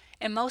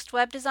 And most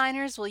web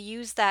designers will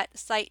use that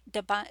site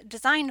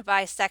designed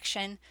by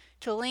section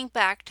to link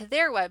back to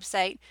their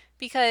website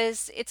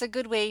because it's a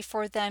good way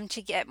for them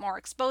to get more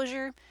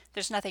exposure.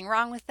 There's nothing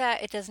wrong with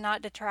that. It does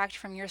not detract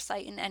from your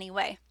site in any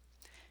way.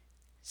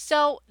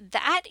 So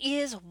that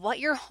is what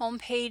your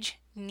homepage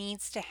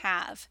needs to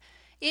have.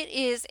 It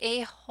is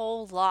a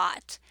whole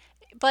lot.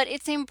 But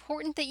it's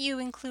important that you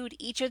include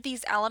each of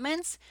these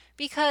elements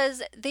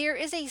because there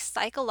is a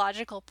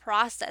psychological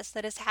process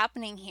that is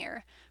happening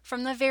here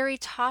from the very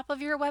top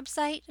of your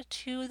website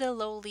to the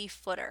lowly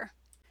footer.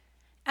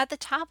 At the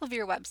top of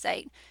your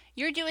website,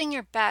 you're doing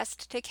your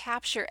best to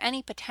capture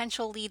any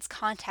potential leads'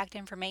 contact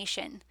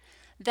information.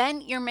 Then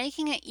you're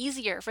making it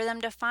easier for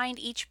them to find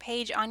each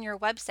page on your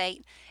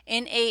website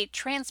in a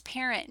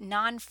transparent,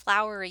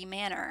 non-flowery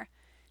manner.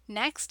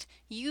 Next,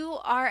 you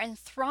are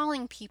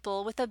enthralling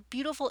people with a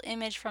beautiful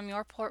image from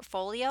your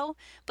portfolio,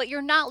 but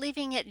you're not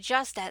leaving it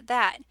just at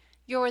that.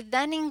 You're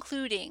then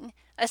including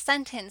a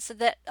sentence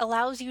that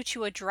allows you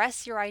to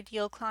address your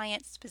ideal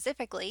client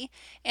specifically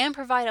and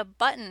provide a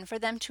button for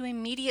them to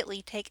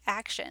immediately take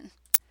action.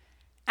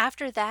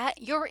 After that,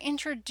 you're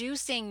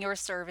introducing your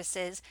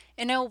services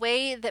in a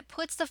way that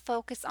puts the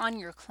focus on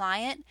your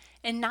client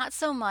and not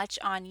so much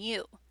on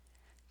you.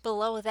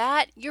 Below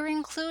that, you're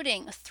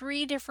including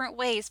 3 different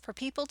ways for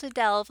people to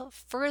delve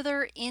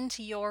further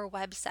into your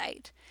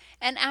website.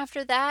 And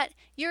after that,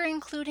 you're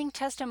including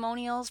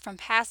testimonials from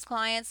past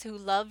clients who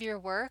love your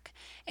work,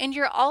 and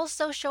you're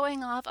also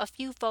showing off a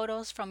few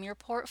photos from your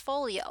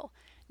portfolio.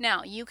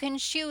 Now, you can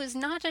choose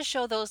not to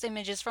show those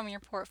images from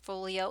your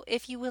portfolio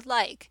if you would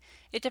like.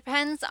 It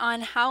depends on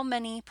how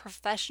many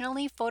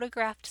professionally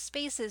photographed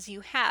spaces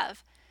you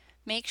have.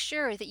 Make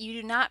sure that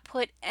you do not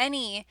put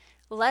any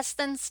less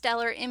than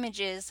stellar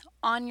images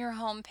on your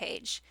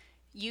homepage.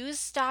 Use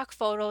stock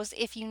photos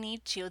if you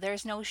need to.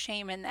 There's no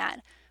shame in that.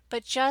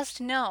 But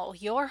just know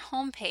your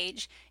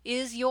homepage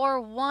is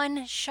your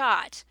one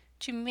shot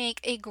to make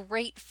a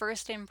great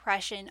first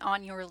impression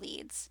on your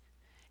leads.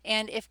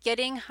 And if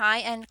getting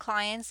high-end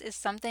clients is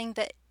something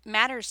that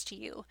matters to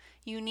you,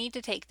 you need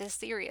to take this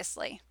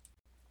seriously.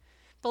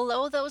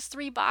 Below those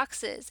 3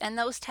 boxes and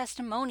those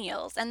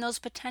testimonials and those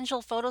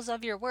potential photos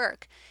of your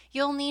work,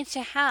 you'll need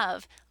to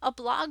have a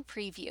blog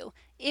preview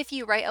if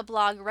you write a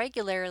blog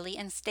regularly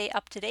and stay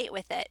up to date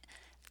with it.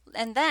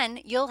 And then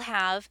you'll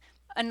have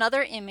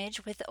another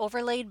image with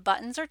overlaid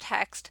buttons or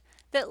text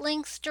that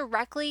links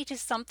directly to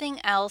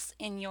something else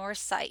in your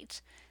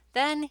site.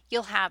 Then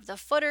you'll have the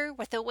footer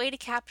with a way to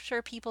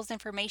capture people's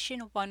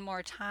information one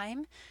more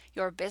time,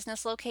 your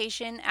business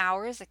location,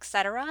 hours,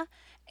 etc.,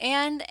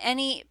 and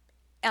any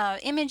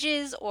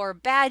images or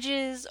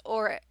badges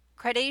or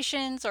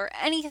gradations or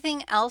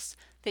anything else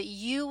that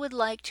you would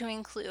like to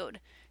include.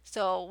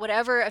 So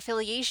whatever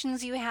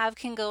affiliations you have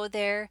can go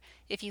there.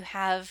 If you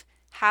have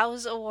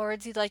house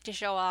awards you'd like to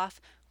show off,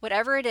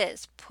 whatever it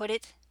is, put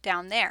it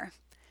down there.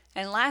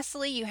 And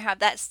lastly, you have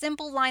that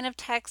simple line of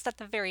text at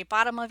the very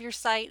bottom of your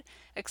site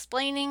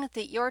explaining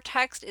that your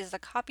text is the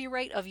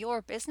copyright of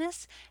your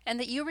business and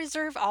that you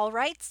reserve all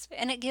rights,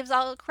 and it gives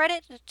all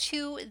credit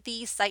to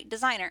the site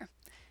designer.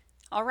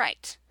 All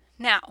right,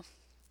 now,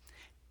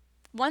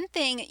 one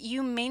thing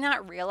you may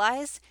not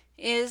realize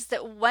is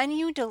that when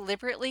you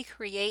deliberately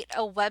create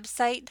a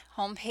website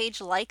homepage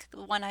like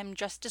the one I'm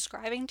just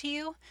describing to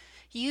you,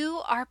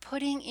 you are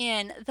putting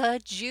in the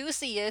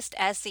juiciest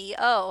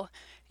SEO.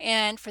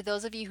 And for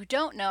those of you who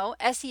don't know,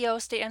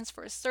 SEO stands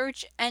for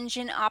Search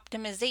Engine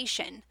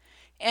Optimization.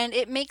 And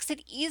it makes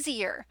it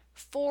easier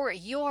for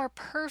your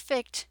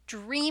perfect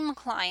dream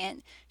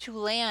client to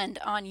land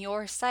on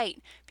your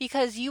site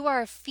because you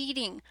are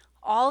feeding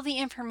all the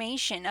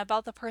information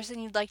about the person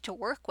you'd like to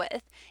work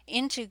with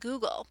into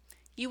Google.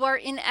 You are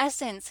in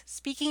essence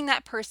speaking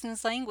that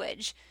person's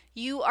language.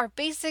 You are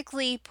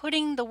basically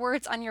putting the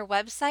words on your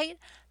website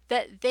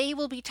that they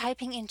will be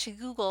typing into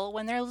Google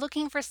when they're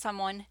looking for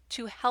someone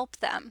to help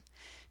them.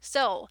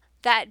 So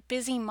that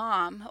busy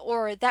mom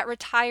or that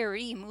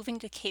retiree moving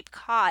to Cape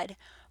Cod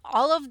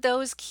All of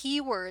those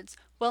keywords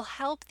will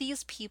help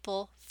these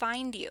people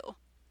find you.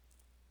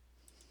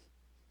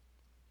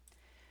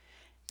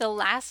 The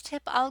last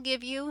tip I'll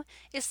give you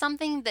is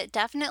something that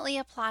definitely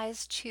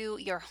applies to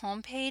your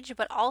homepage,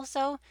 but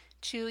also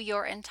to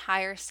your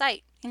entire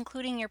site,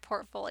 including your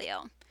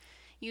portfolio.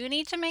 You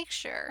need to make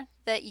sure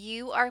that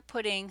you are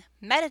putting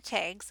meta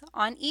tags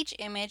on each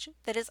image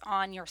that is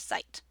on your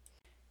site.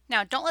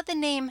 Now, don't let the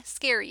name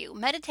scare you.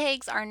 Meta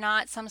tags are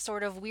not some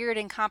sort of weird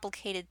and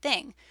complicated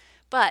thing,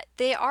 but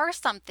they are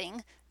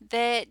something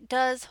that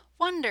does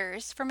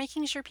wonders for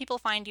making sure people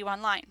find you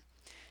online.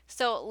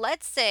 So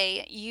let's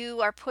say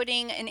you are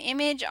putting an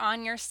image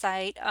on your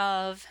site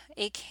of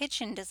a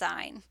kitchen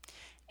design,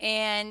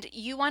 and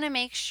you want to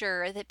make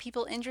sure that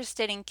people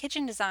interested in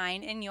kitchen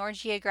design in your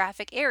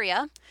geographic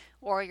area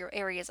or your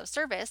areas of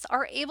service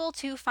are able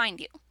to find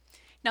you.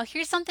 Now,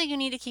 here's something you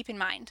need to keep in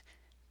mind.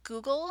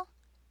 Google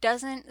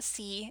doesn't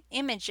see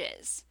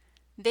images.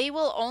 They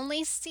will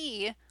only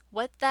see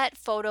what that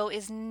photo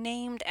is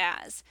named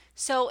as.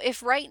 So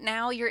if right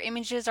now your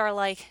images are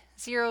like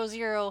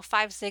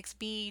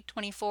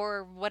 0056B24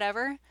 or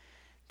whatever,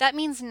 that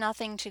means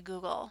nothing to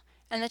Google.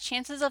 And the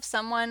chances of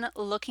someone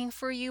looking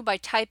for you by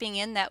typing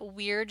in that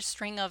weird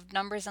string of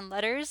numbers and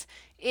letters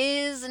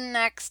is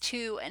next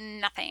to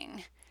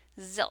nothing.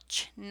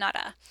 Zilch,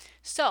 nada.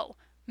 So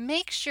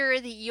make sure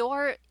that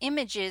your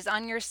images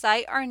on your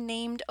site are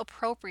named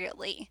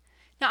appropriately.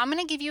 Now I'm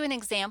going to give you an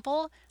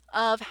example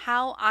of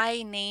how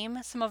I name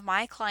some of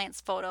my clients'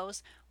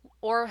 photos,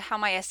 or how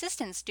my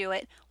assistants do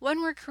it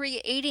when we're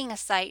creating a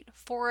site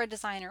for a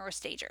designer or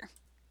stager.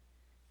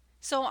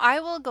 So I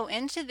will go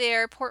into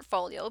their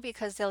portfolio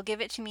because they'll give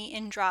it to me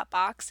in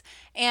Dropbox,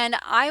 and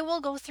I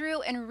will go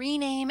through and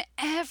rename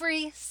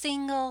every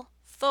single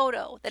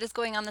photo that is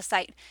going on the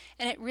site,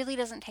 and it really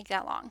doesn't take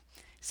that long.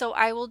 So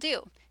I will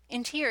do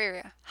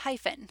interior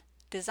hyphen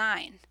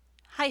design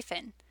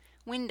hyphen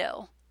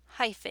window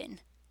hyphen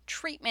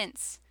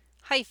treatments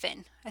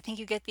hyphen. I think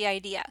you get the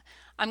idea.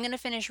 I'm going to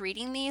finish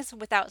reading these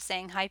without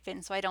saying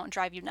hyphen so I don't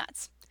drive you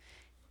nuts.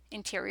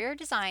 Interior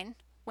design,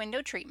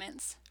 window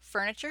treatments,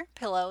 furniture,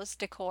 pillows,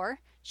 decor,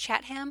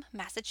 Chatham,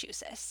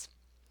 Massachusetts.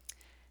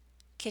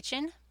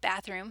 Kitchen,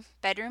 bathroom,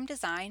 bedroom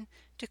design,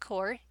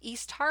 decor,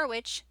 East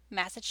Harwich,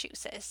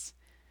 Massachusetts.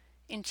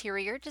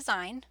 Interior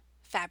design,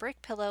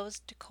 fabric,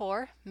 pillows,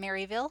 decor,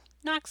 Maryville,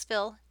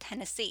 Knoxville,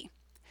 Tennessee.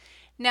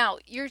 Now,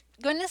 you're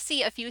going to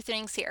see a few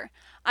things here.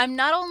 I'm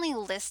not only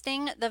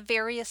listing the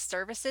various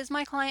services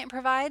my client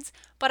provides,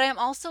 but I'm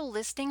also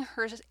listing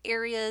her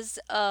areas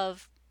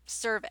of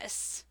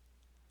service.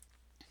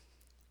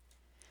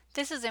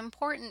 This is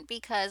important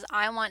because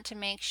I want to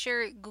make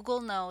sure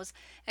Google knows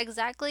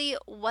exactly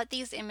what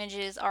these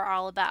images are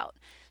all about.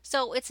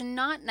 So it's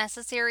not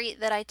necessary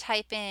that I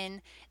type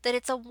in that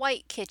it's a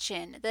white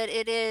kitchen, that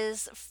it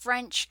is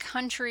French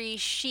country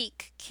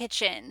chic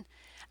kitchen,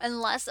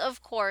 unless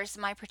of course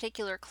my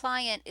particular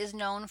client is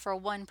known for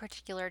one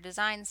particular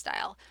design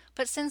style.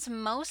 But since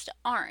most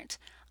aren't,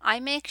 I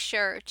make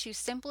sure to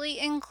simply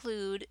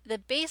include the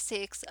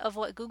basics of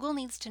what Google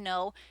needs to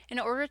know in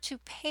order to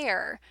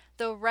pair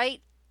the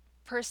right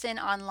person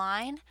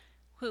online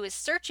who is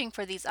searching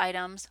for these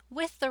items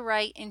with the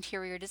right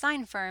interior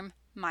design firm,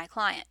 my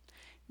client.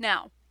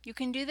 Now, you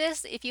can do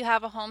this if you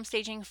have a home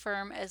staging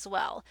firm as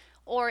well,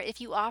 or if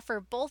you offer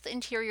both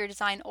interior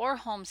design or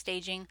home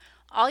staging.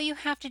 All you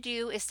have to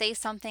do is say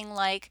something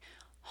like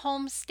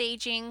home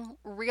staging,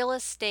 real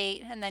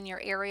estate, and then your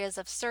areas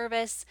of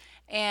service,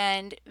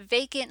 and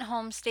vacant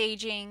home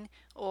staging,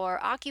 or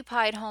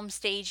occupied home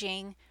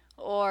staging,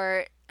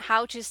 or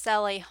how to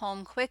sell a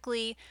home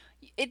quickly.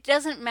 It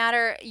doesn't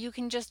matter, you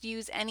can just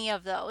use any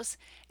of those.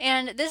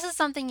 And this is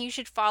something you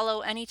should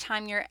follow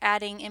anytime you're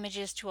adding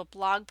images to a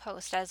blog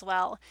post as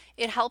well.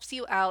 It helps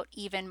you out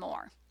even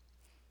more.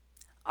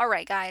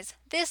 Alright guys,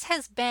 this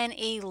has been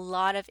a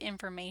lot of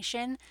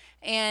information,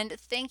 and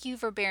thank you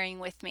for bearing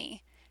with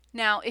me.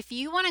 Now, if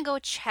you want to go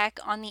check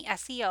on the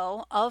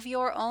SEO of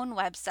your own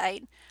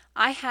website,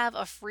 I have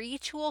a free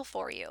tool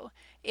for you.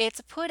 It's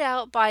put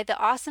out by the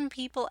awesome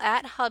people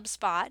at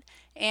HubSpot,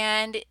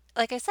 and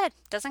like I said,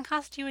 doesn't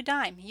cost you a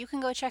dime. You can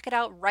go check it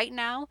out right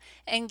now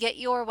and get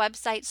your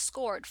website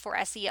scored for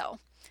SEO.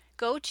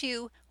 Go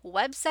to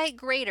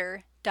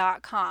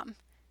websitegrader.com.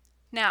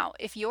 Now,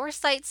 if your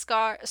site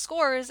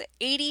scores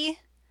 80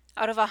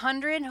 out of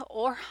 100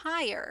 or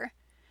higher,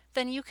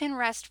 then you can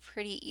rest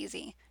pretty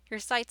easy.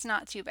 Your site's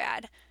not too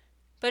bad.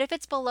 But if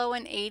it's below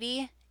an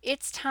 80,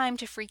 it's time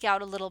to freak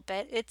out a little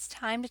bit. It's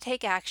time to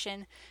take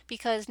action,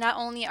 because not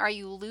only are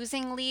you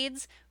losing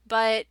leads,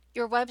 but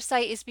your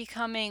website is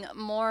becoming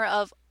more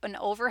of an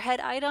overhead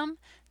item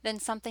than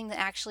something that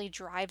actually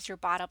drives your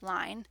bottom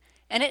line.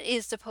 And it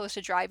is supposed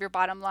to drive your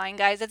bottom line,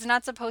 guys. It's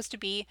not supposed to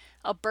be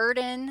a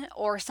burden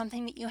or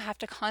something that you have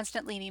to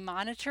constantly be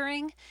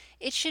monitoring.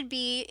 It should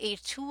be a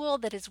tool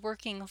that is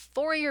working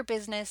for your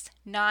business,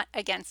 not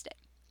against it.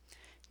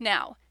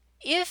 Now,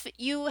 if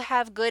you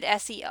have good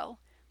SEO,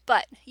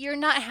 but you're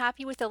not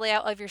happy with the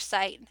layout of your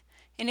site,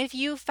 and if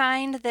you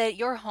find that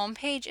your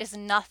homepage is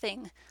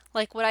nothing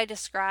like what I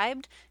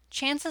described,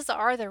 chances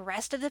are the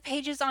rest of the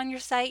pages on your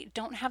site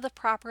don't have the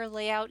proper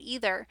layout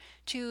either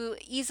to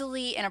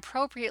easily and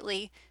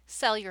appropriately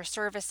sell your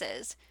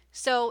services.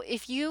 So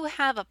if you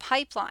have a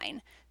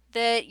pipeline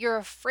that you're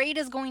afraid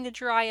is going to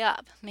dry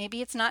up,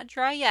 maybe it's not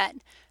dry yet,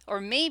 or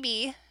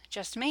maybe,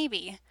 just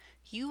maybe,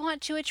 you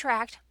want to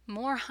attract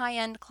more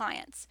high-end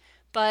clients,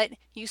 but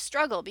you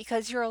struggle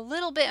because you're a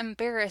little bit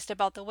embarrassed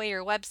about the way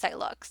your website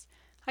looks.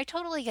 I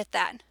totally get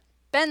that.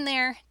 Been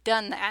there,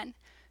 done that.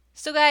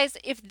 So guys,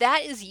 if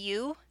that is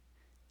you,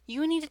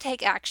 you need to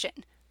take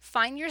action.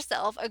 Find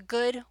yourself a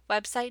good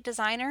website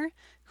designer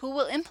who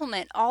will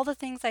implement all the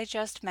things I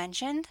just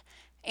mentioned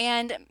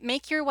and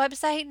make your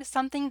website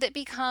something that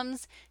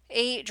becomes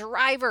a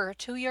driver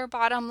to your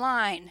bottom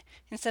line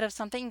instead of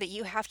something that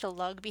you have to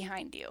lug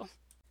behind you.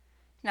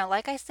 Now,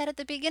 like I said at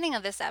the beginning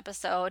of this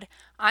episode,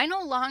 I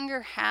no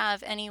longer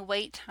have any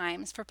wait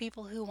times for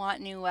people who want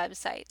new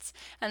websites.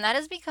 And that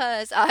is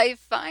because I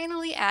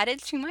finally added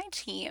to my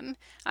team.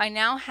 I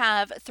now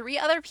have 3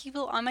 other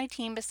people on my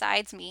team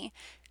besides me,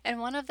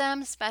 and one of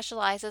them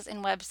specializes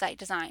in website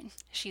design.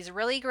 She's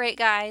really great,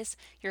 guys.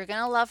 You're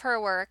going to love her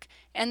work.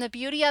 And the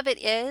beauty of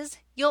it is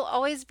you'll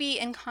always be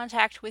in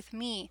contact with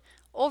me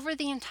over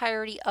the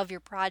entirety of your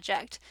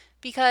project,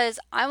 because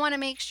I want to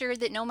make sure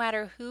that no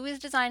matter who is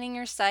designing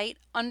your site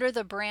under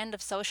the brand of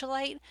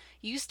Socialite,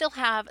 you still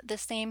have the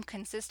same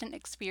consistent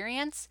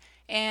experience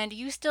and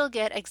you still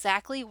get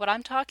exactly what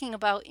I'm talking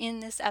about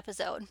in this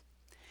episode.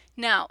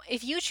 Now,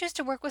 if you choose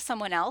to work with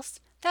someone else,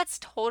 that's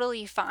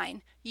totally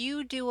fine.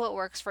 You do what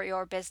works for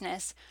your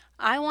business.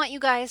 I want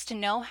you guys to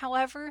know,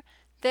 however,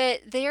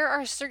 that there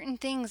are certain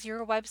things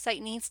your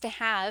website needs to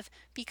have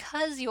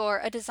because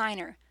you're a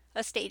designer,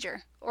 a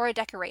stager, or a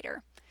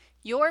decorator.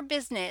 Your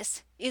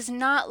business is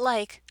not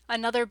like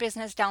another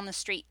business down the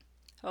street,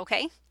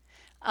 okay?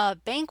 A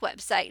bank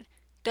website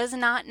does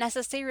not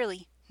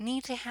necessarily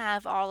need to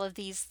have all of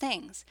these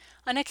things.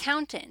 An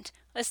accountant,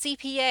 a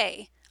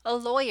CPA, a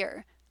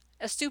lawyer,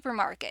 a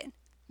supermarket,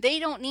 they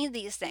don't need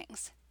these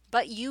things,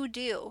 but you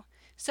do.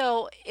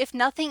 So if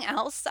nothing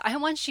else, I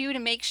want you to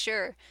make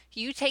sure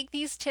you take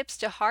these tips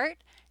to heart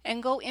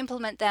and go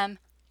implement them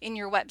in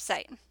your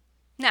website.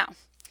 Now,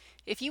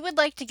 if you would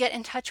like to get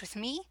in touch with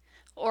me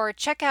or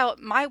check out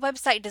my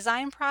website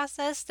design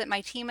process that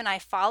my team and I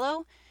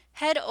follow,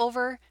 head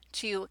over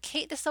to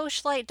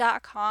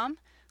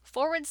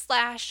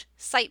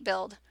katethesocialite.com/site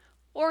build,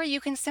 or you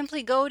can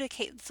simply go to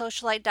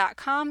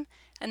katethesocialite.com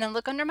and then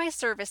look under my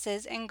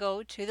services and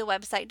go to the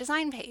website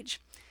design page.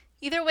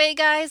 Either way,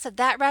 guys,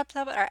 that wraps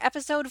up our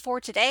episode for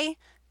today.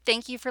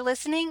 Thank you for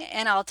listening,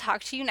 and I'll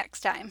talk to you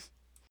next time.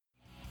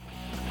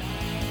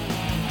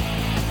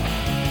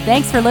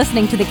 Thanks for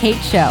listening to The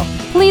Kate Show.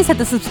 Please hit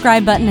the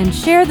subscribe button and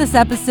share this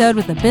episode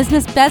with a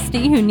business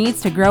bestie who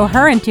needs to grow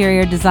her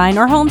interior design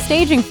or home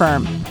staging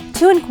firm.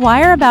 To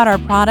inquire about our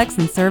products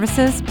and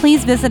services,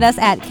 please visit us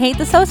at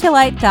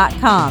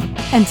katethesocialite.com.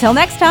 Until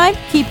next time,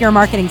 keep your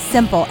marketing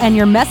simple and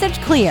your message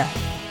clear.